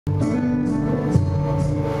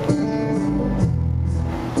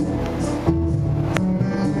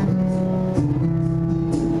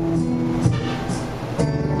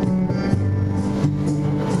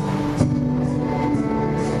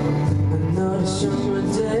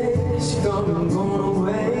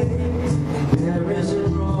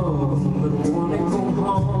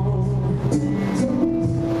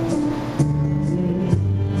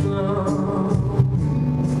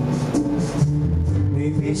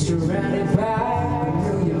surrounded by a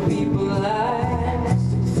million people, I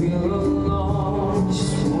still feel alone.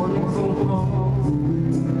 Just wanna go home.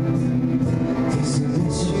 'Cause I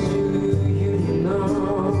miss you, you know.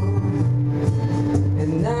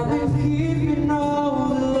 And I've been keeping all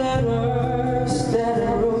the letters that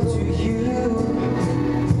I wrote to you,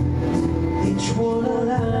 each one a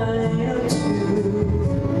line or two.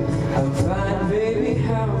 I'm fine, baby,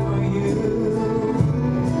 how are you?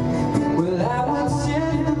 Well, I would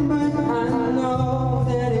send them, but I know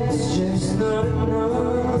that it's just not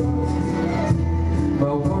enough.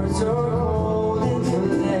 My words are holding for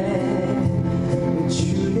that, but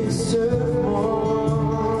you deserve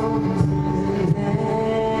more than that.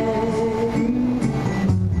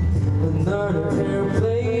 Another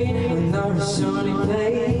airplane, another sunny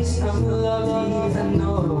place. I'm lucky, I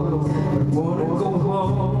know, but wanna go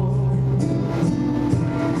home.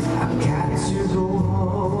 I've got to go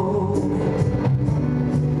home.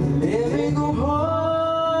 Let me go home.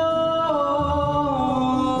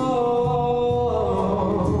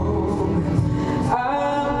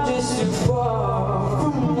 I'm just too far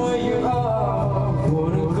from where you are.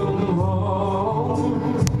 Wanna come home.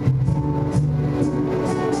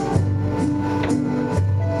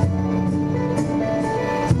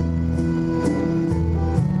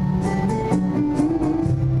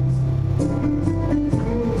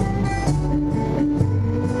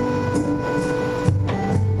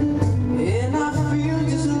 And I feel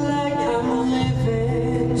just like I'm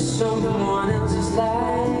living someone else's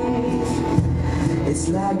life. It's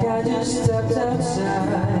like I just stepped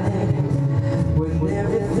outside when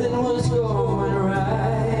everything was going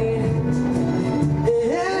right.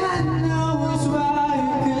 And I know it's why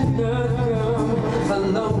you could not come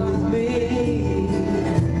along with me,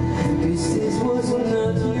 'cause this was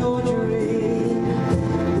not your dream,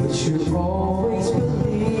 but you always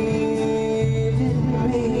believed in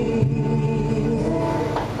me.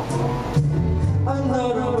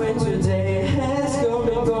 Another winter day has come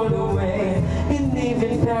and gone away, and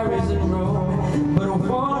even Paris and Rome, but I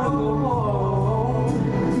wanna go home.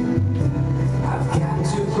 I've got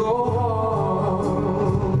to go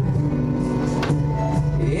home.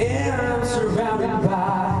 Yeah, I'm surrounded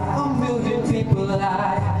by a million people. I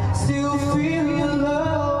still feel your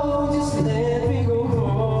love. Just let me go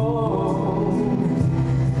home.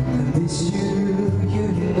 I miss you, you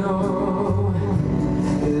know.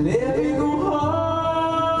 Let me go home.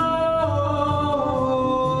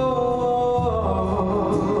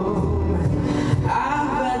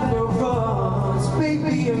 I've had no runs,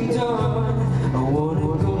 baby, I'm done. I wanna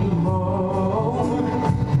go home.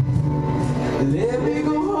 Let me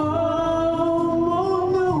go home, oh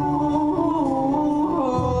no.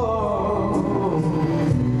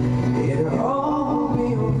 It'll all be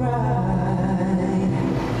alright.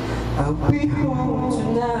 I'll be home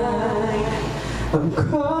tonight. I'm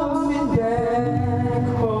coming.